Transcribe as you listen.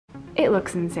It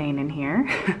looks insane in here.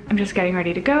 I'm just getting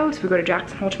ready to go. So we go to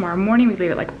Jackson Hole tomorrow morning. We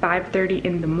leave at like 5:30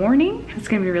 in the morning. It's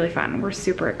gonna be really fun. We're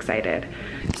super excited.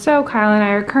 So Kyle and I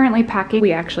are currently packing.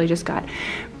 We actually just got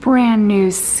brand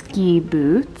new ski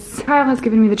boots. Kyle has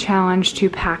given me the challenge to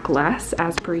pack less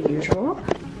as per usual,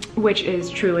 which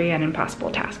is truly an impossible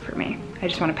task for me. I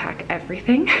just wanna pack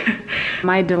everything.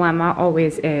 My dilemma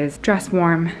always is dress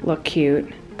warm, look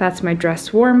cute. That's my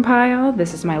dress warm pile.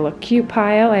 This is my look cute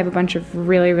pile. I have a bunch of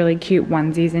really, really cute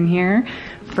onesies in here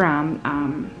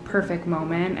from Perfect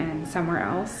Moment and somewhere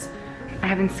else. I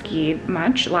haven't skied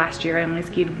much. Last year I only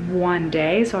skied one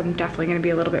day, so I'm definitely gonna be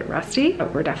a little bit rusty,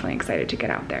 but we're definitely excited to get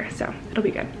out there, so it'll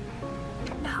be good.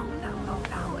 No.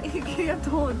 You have to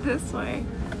hold it this way.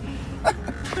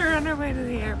 We're on our way to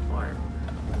the airport.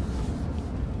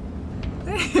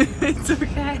 It's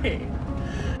okay.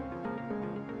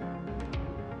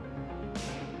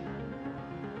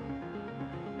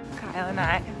 Kyle and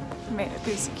I made it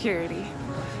through security.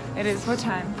 It is what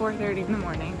time? 4:30 in the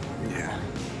morning. Yeah,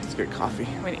 let's get coffee.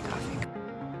 We need coffee.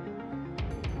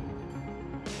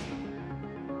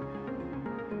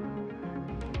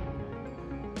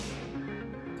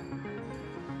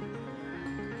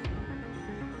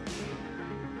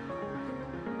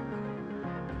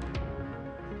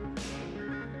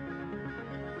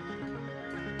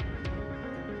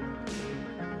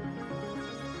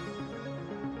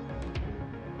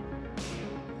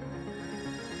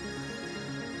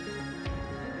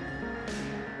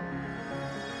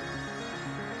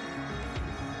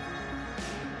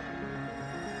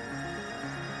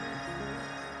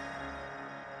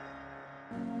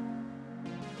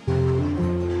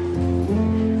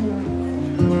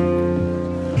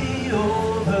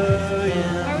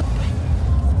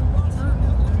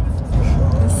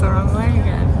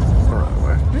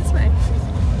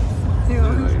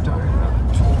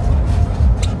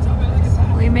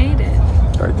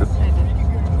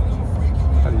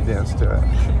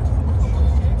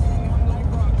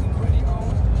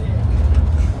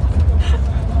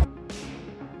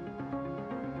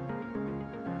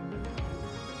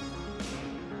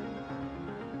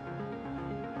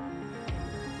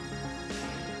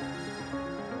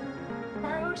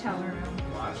 Hotel room.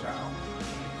 Watch out.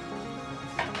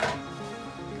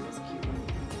 This is cute.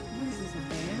 This is a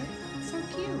bear. So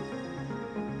cute.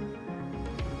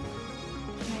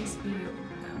 Nice view of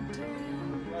the mountain.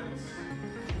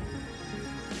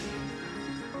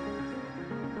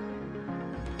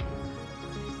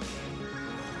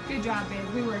 Good job, babe.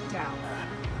 We worked out.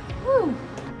 Woo!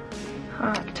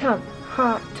 Hot tub,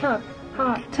 hot tub,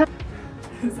 hot tub.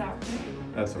 Is that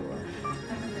right? That's a what?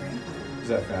 Is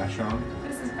that fashion?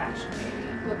 This is fashion,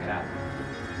 baby. Look it up.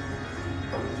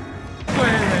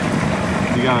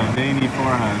 You got a veiny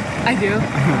forehead. I do? Oh,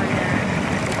 yeah.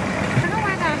 I don't know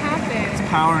why that happened. It's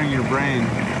powering your brain.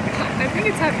 I think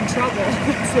it's having trouble.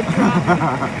 That's the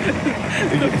problem.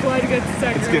 The blood gets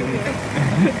stuck. It's getting,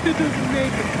 it doesn't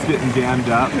make it. It's getting dammed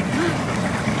up.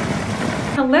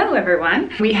 Hello everyone.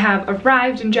 We have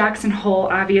arrived in Jackson Hole,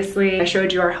 obviously. I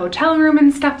showed you our hotel room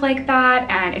and stuff like that,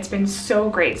 and it's been so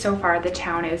great so far. The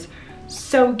town is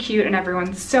so cute and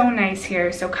everyone's so nice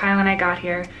here. So Kyle and I got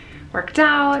here, worked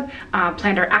out,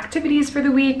 planned our activities for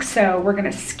the week. So we're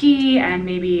gonna ski and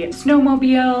maybe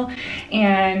snowmobile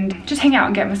and just hang out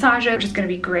and get massages, which is gonna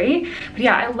be great. But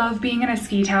yeah, I love being in a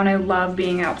ski town. I love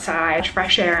being outside,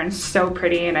 fresh air and so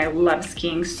pretty, and I love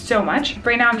skiing so much.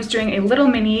 Right now I'm just doing a little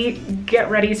mini get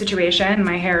ready situation.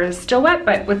 My hair is still wet,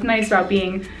 but what's nice about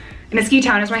being in a ski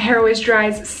town is my hair always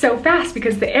dries so fast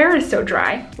because the air is so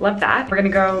dry. Love that. We're gonna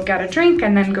go get a drink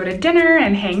and then go to dinner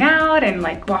and hang out and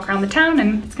like walk around the town,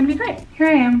 and it's gonna be great. Here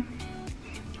I am.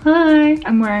 Hi.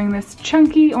 I'm wearing this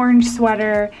chunky orange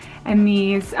sweater and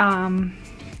these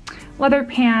leather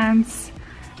pants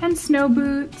and snow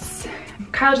boots.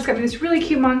 Kyle just got me this really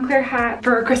cute Montclair hat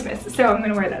for Christmas, so I'm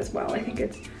gonna wear that as well. I think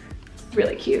it's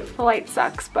really cute. The light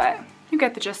sucks, but you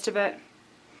get the gist of it.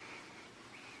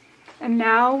 And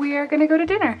now we are gonna go to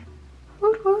dinner.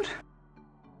 Woot woot.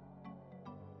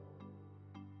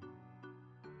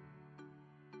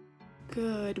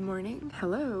 Good morning.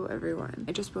 Hello, everyone.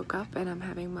 I just woke up and I'm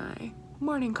having my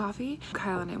morning coffee.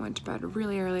 Kyle and I went to bed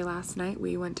really early last night.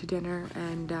 We went to dinner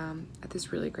and at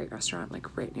this really great restaurant,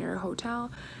 like right near a hotel.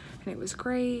 And it was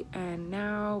great, and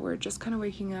now we're just kind of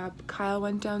waking up. Kyle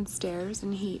went downstairs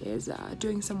and he is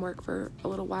doing some work for a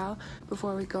little while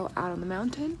before we go out on the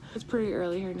mountain. It's pretty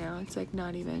early here now. It's like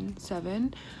not even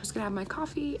 7. I'm just gonna have my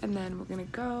coffee and then we're gonna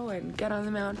go and get on the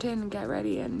mountain and get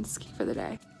ready and ski for the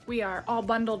day. We are all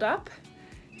bundled up,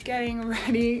 getting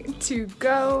ready to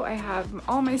go. I have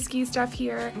all my ski stuff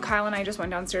here. Kyle and I just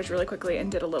went downstairs really quickly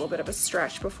and did a little bit of a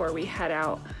stretch before we head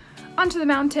out onto the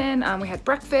mountain. We had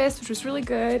breakfast, which was really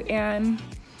good, and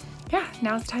yeah,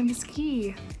 now it's time to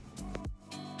ski.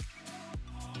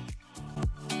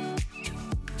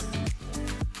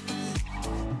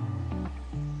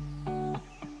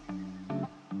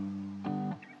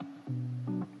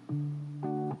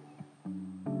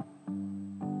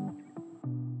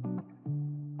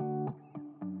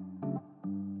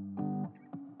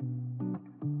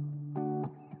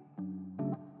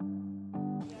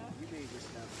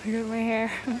 Look at my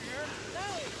hair.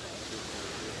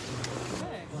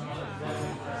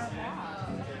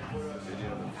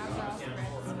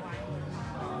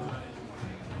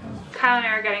 Kyle and I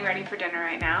are getting ready for dinner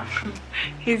right now.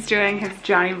 He's doing his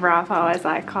Johnny Bravo, as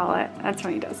I call it. That's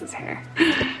when he does his hair.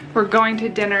 We're going to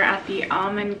dinner at the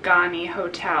Amangani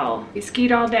Hotel. We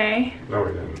skied all day. No,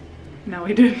 we didn't. No,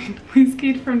 we didn't. We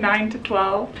skied from 9 to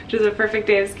 12, which is a perfect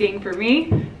day of skiing for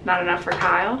me. Not enough for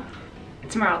Kyle.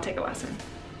 Tomorrow I'll take a lesson.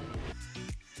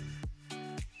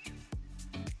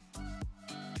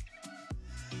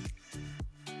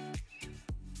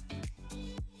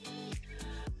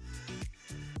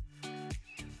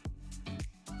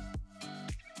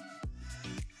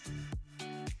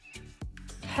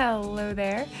 Hello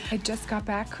there. I just got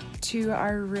back to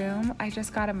our room. I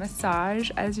just got a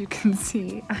massage. As you can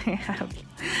see, I have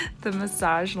the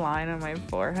massage line on my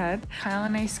forehead. Kyle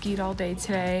and I skied all day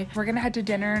today. We're gonna head to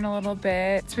dinner in a little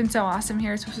bit. It's been so awesome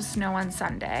here. It's supposed to snow on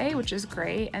Sunday, which is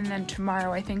great. And then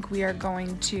tomorrow, I think we are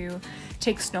going to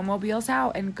take snowmobiles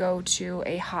out and go to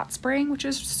a hot spring, which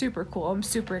is super cool. I'm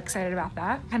super excited about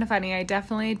that. Kind of funny, I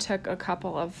definitely took a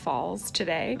couple of falls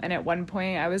today. And at one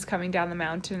point I was coming down the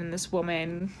mountain and this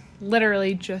woman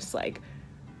literally just like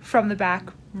from the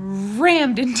back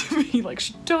rammed into me. Like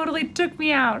she totally took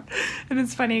me out. And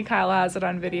it's funny, Kyle has it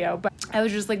on video, but I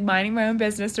was just like minding my own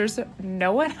business. There's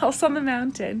no one else on the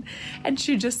mountain. And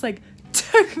she just like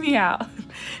took me out.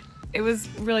 It was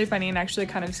really funny and actually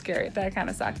kind of scary. That kind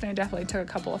of sucked. And I definitely took a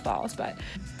couple of falls, but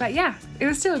yeah, it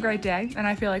was still a great day. And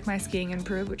I feel like my skiing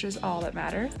improved, which is all that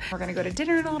matters. We're gonna go to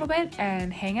dinner in a little bit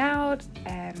and hang out,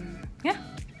 and yeah,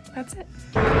 that's it.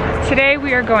 Today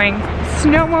we are going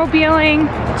snowmobiling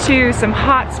to some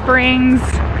hot springs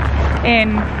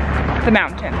in the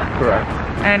mountain. Correct.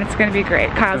 And it's gonna be great.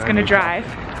 Kyle's gonna drive.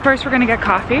 First we're gonna get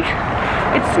coffee.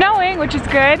 It's snowing, which is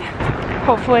good.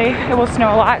 Hopefully it will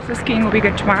snow a lot, so skiing will be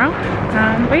good tomorrow.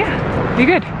 But yeah, be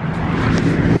good.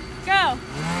 Go!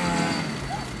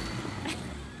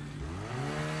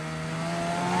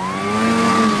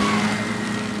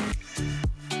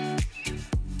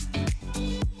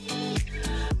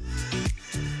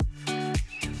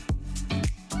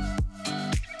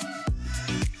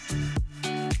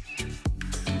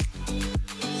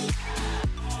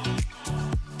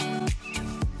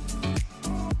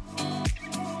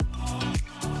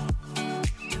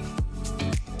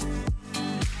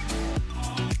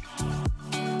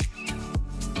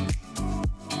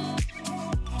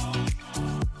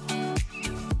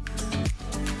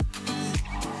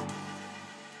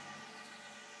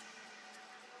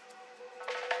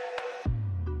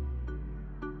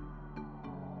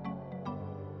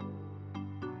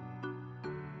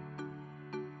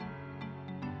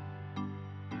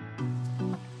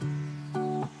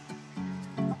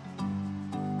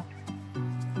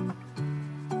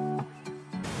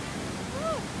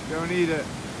 Don't eat it.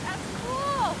 That's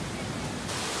cool!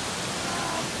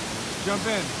 Jump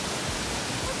in.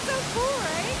 That's so cool,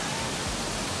 right?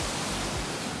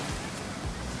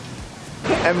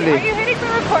 Emily. Are you hitting the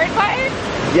record button?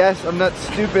 Yes, I'm not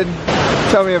stupid.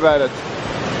 Tell me about it.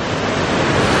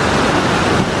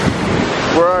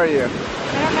 Where are you? I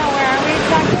don't know, where are we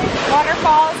exactly?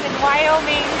 Waterfalls in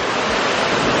Wyoming.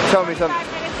 Tell me something.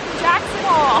 5 minutes from Jackson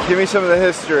Hole. Give me some of the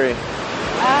history. All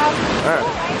right.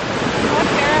 Cool, right? Look,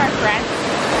 there are our friends.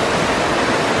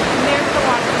 And there's the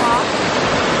waterfall.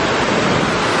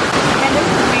 And this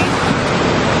is me.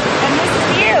 And this is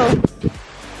you.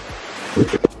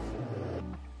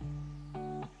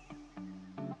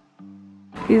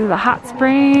 These are the hot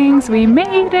springs. We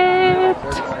made it.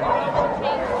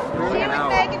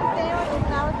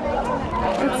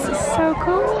 It's just so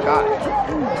cool. Got it.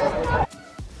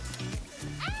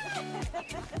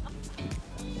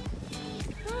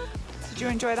 Did you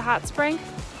enjoy the hot spring?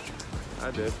 I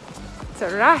did. So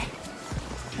did I.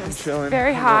 It was Chilling.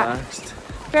 very hot. Relaxed.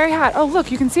 Very hot. Oh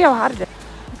look, you can see how hot it is.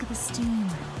 Look at the steam.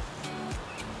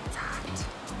 It's hot.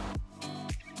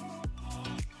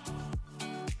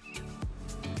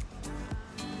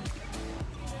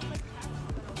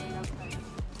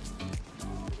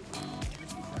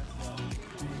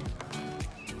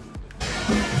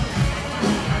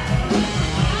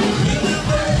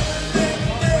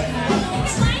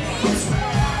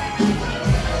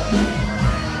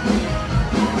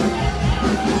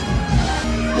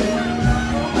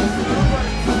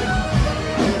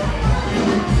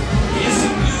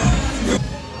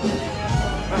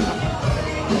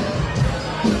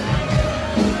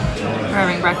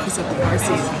 having breakfast at the Four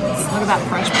Seasons. Look at that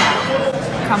fresh pal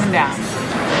coming down.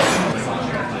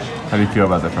 How do you feel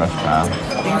about the fresh pal?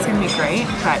 I think it's gonna be great,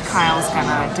 but Kyle's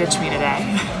gonna ditch me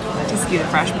today to ski the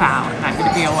fresh pal, and I'm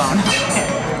gonna be alone out there.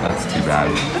 That's too bad.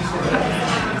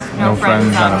 No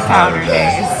friends on powder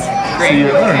days. Great. See,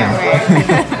 you're learning. Can't wait.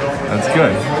 That's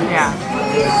good. Yeah.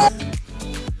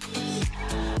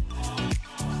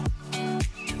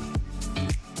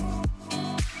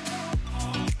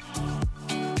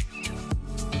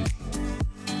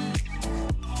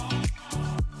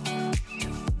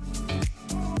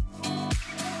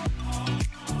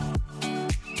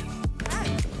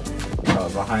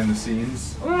 Behind the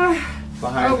scenes.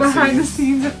 Behind the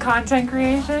scenes of content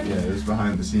creation? Yeah, there's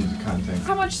behind the scenes of content.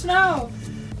 How much snow?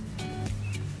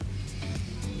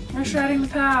 We're shredding the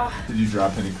pow. Did you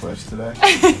drop any cliffs today?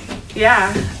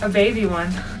 Yeah, a baby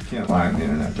one. You can't lie on the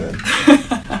internet, babe.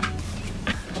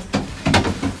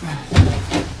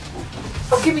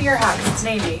 Oh, give me your hat, 'cause it's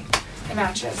navy. It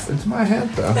matches. It's my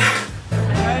hat, though.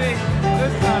 Ready?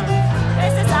 This time.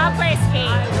 This is our place,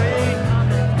 Pete.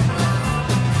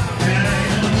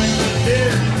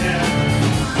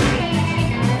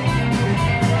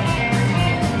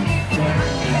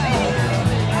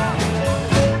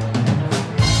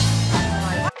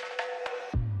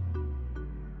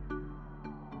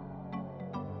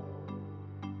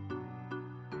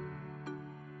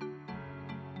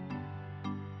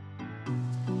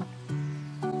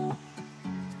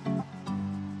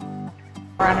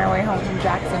 We're on our way home from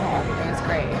Jackson Hole. It was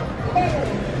great.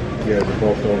 You guys are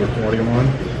both over 21?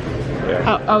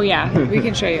 Yeah. Oh yeah, we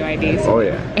can show you IDs. Oh,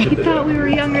 yeah. I thought we were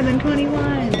younger than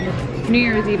 21. New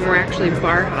Year's Eve, we're actually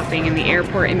bar hopping in the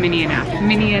airport in Minneapolis. The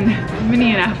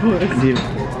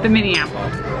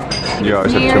Minneapolis. You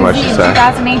always have too much to say.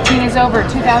 2018 is over.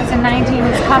 2019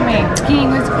 is coming.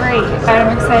 Skiing was great.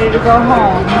 I'm excited to go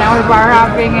home. Now we're bar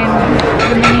hopping in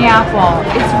the Minneapolis.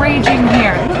 It's raging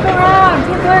here. Look around.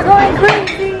 People are going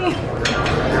crazy.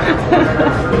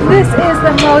 This is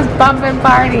the most bumpin'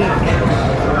 party.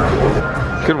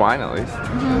 Good wine, at least.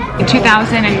 In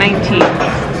 2019.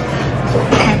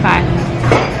 High five.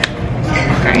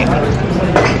 Great.